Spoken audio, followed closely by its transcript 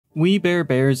We Bare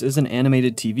Bears is an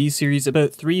animated TV series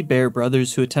about three bear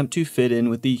brothers who attempt to fit in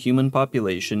with the human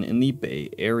population in the Bay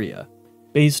Area.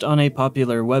 Based on a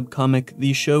popular webcomic,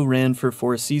 the show ran for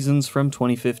 4 seasons from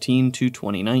 2015 to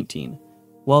 2019.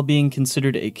 While being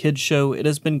considered a kids' show, it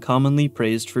has been commonly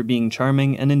praised for being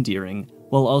charming and endearing,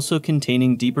 while also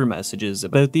containing deeper messages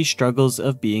about the struggles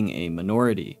of being a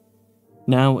minority.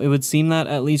 Now, it would seem that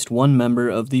at least one member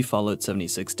of the Fallout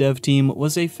 76 dev team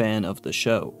was a fan of the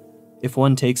show. If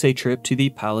one takes a trip to the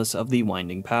Palace of the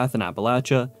Winding Path in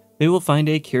Appalachia, they will find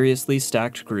a curiously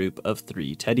stacked group of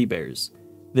 3 teddy bears.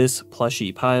 This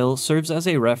plushy pile serves as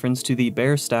a reference to the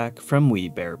bear stack from We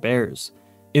Bare Bears.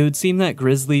 It would seem that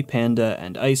Grizzly, Panda,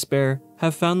 and Ice Bear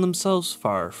have found themselves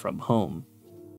far from home.